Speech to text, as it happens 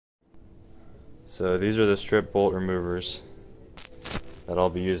So these are the strip bolt removers that I'll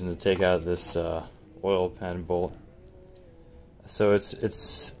be using to take out this oil pan bolt. So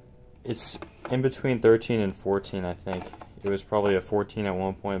it's in between 13 and 14, I think. It was probably a 14 at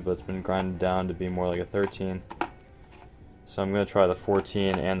one point, but it's been grinded down to be more like a 13. So I'm going to try the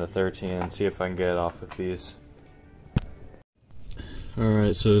 14 and the 13 and see if I can get it off with these.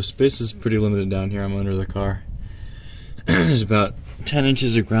 Alright, so space is pretty limited down here. I'm under the car. There's about 10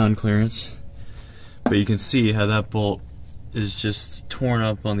 inches of ground clearance. But you can see how that bolt is just torn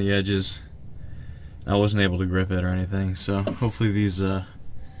up on the edges. I wasn't able to grip it or anything, so hopefully these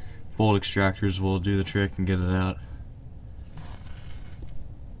bolt extractors will do the trick and get it out.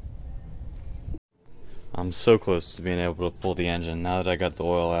 I'm so close to being able to pull the engine now that I got the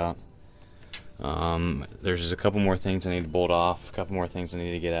oil out. There's just a couple more things I need to bolt off, a couple more things I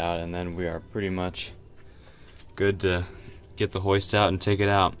need to get out, and then we are pretty much good to get the hoist out and take it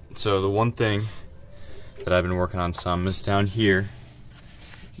out. So the one thing that I've been working on some is down here.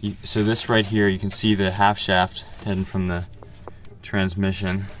 So this right here, you can see the half shaft heading from the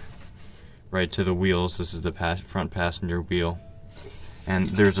transmission right to the wheels. This is the front passenger wheel. And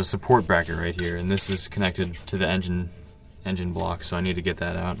there's a support bracket right here, and this is connected to the engine block, so I need to get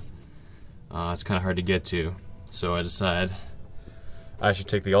that out. It's kind of hard to get to, so I decided I should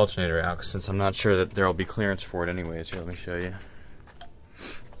take the alternator out since I'm not sure that there'll be clearance for it anyways. Here, let me show you.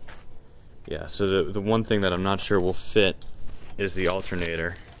 Yeah, so the one thing that I'm not sure will fit is the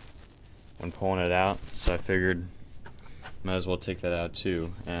alternator when pulling it out, so I figured might as well take that out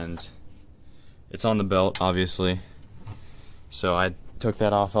too. And it's on the belt, obviously, so I took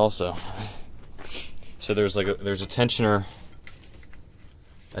that off also. So there's a tensioner,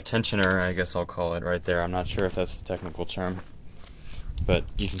 I guess I'll call it, right there. I'm not sure if that's the technical term, but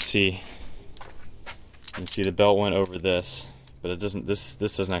you can see the belt went over this, but it doesn't. This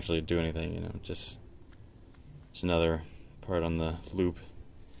doesn't actually do anything, you know. Just it's another part on the loop.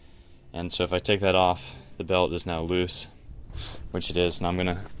 And so if I take that off, the belt is now loose, which it is, and I'm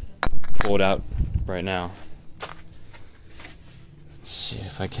gonna pull it out right now. Let's see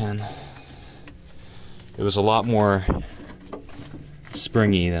if I can. It was a lot more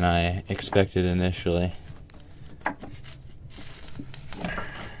springy than I expected initially.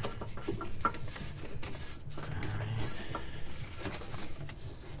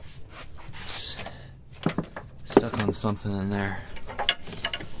 It's stuck on something in there.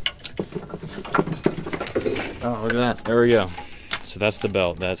 Oh, look at that. There we go. So that's the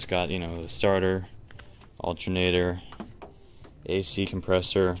belt. That's got, you know, the starter, alternator, AC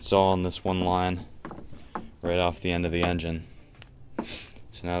compressor. It's all on this one line right off the end of the engine.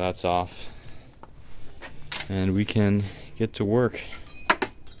 So now that's off, and we can get to work.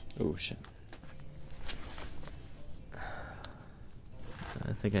 Oh shit.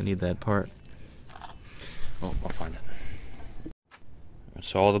 I think I need that part. Oh, I'll find it.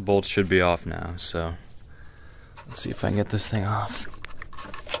 So all the bolts should be off now, so let's see if I can get this thing off.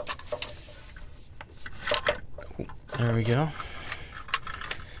 Oh, there we go.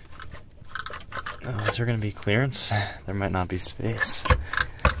 Oh, is there going to be clearance? There might not be space.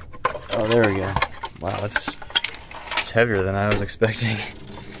 Oh, there we go. Wow, it's heavier than I was expecting.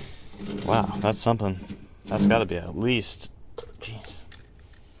 Wow, that's something. That's got to be at least, jeez,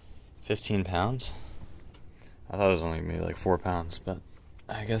 15 pounds? I thought it was only maybe like 4 pounds, but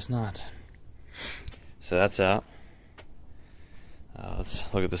I guess not. So that's out. Let's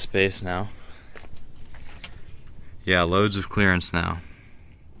look at the space now. Yeah, loads of clearance now.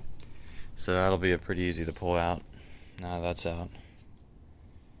 So that'll be pretty easy to pull out. Now that's out.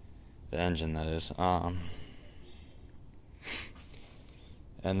 The engine, that is.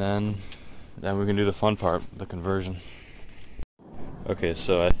 And then we can do the fun part, the conversion. Okay,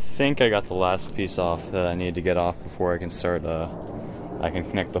 so I think I got the last piece off that I need to get off before I can start. I can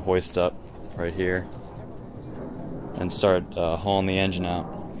connect the hoist up right here and start hauling the engine out.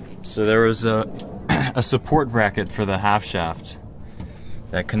 So there was a support bracket for the half shaft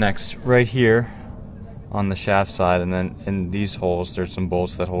that connects right here on the shaft side, and then in these holes there's some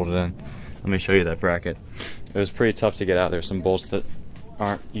bolts that hold it in. Let me show you that bracket. It was pretty tough to get out. There's some bolts that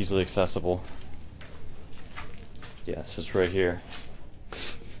aren't easily accessible. Yeah, so it's right here.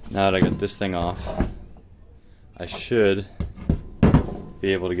 Now that I got this thing off, I should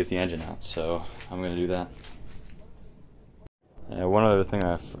be able to get the engine out, so I'm going to do that. One other thing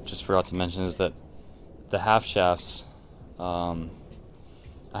I just forgot to mention is that the half shafts,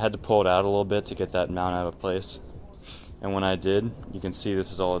 I had to pull it out a little bit to get that mount out of place, and when I did, you can see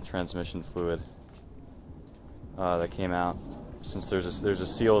this is all the transmission fluid that came out, since there's a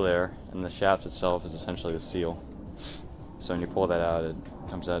seal there, and the shaft itself is essentially the seal. So when you pull that out, it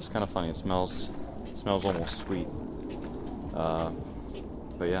comes out. It's kind of funny. It smells It smells almost sweet. But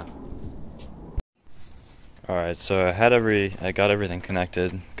yeah. Alright, so I got everything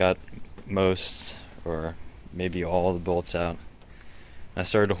connected, got most, or maybe all the bolts out. I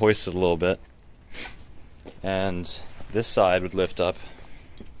started to hoist it a little bit, and this side would lift up,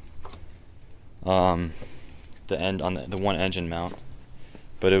 the end on the one engine mount,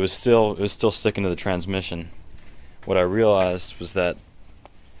 but it was still sticking to the transmission. What I realized was that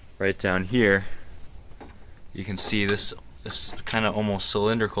right down here, you can see this kind of almost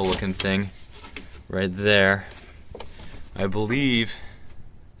cylindrical looking thing right there. I believe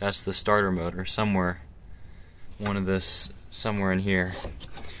that's the starter motor somewhere in here,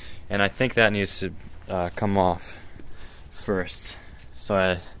 and I think that needs to come off first. So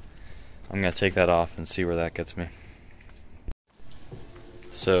I'm gonna take that off and see where that gets me.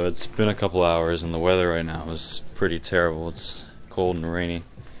 So it's been a couple hours and the weather right now is pretty terrible. It's cold and rainy.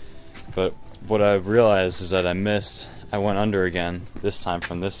 But what I've realized is that I went under again, this time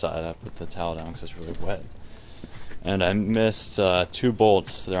from this side. I put the towel down because it's really wet. And I missed 2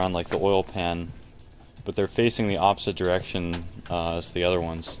 bolts. They're on like the oil pan, but they're facing the opposite direction as the other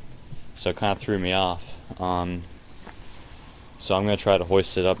ones. So it kind of threw me off. So I'm going to try to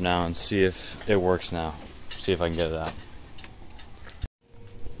hoist it up now and see if it works now. See if I can get it out.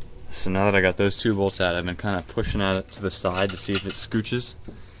 So now that I got those 2 bolts out, I've been kind of pushing at it to the side to see if it scooches.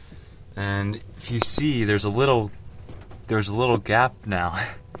 And if you see, there's a little gap now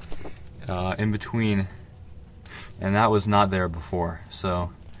in between, and that was not there before.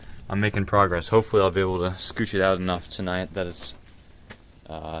 So I'm making progress. Hopefully I'll be able to scooch it out enough tonight that it's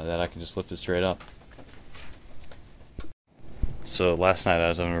that I can just lift it straight up. So last night I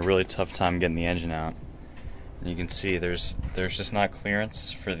was having a really tough time getting the engine out, and you can see there's just not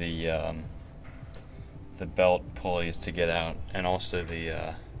clearance for the belt pulleys to get out, and also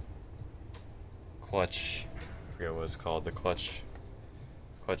the clutch. I forget what it's called. The clutch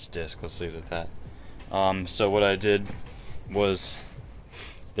disc. Let's leave it at that. So what I did was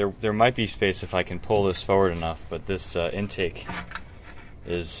there might be space if I can pull this forward enough, but this intake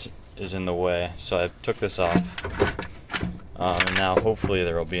is in the way. So I took this off. And now hopefully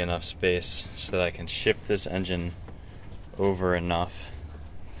there will be enough space so that I can shift this engine over enough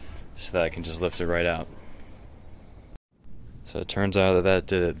so that I can just lift it right out. So it turns out that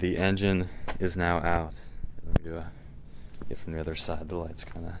did it. The engine is now out. Let me get from the other side. The light's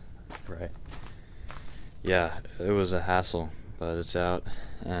kind of bright. Yeah, it was a hassle, but it's out,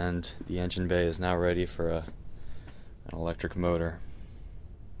 and the engine bay is now ready for an electric motor.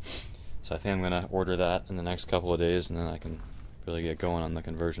 So I think I'm going to order that in the next couple of days, and then I can really get going on the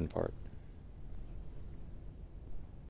conversion part.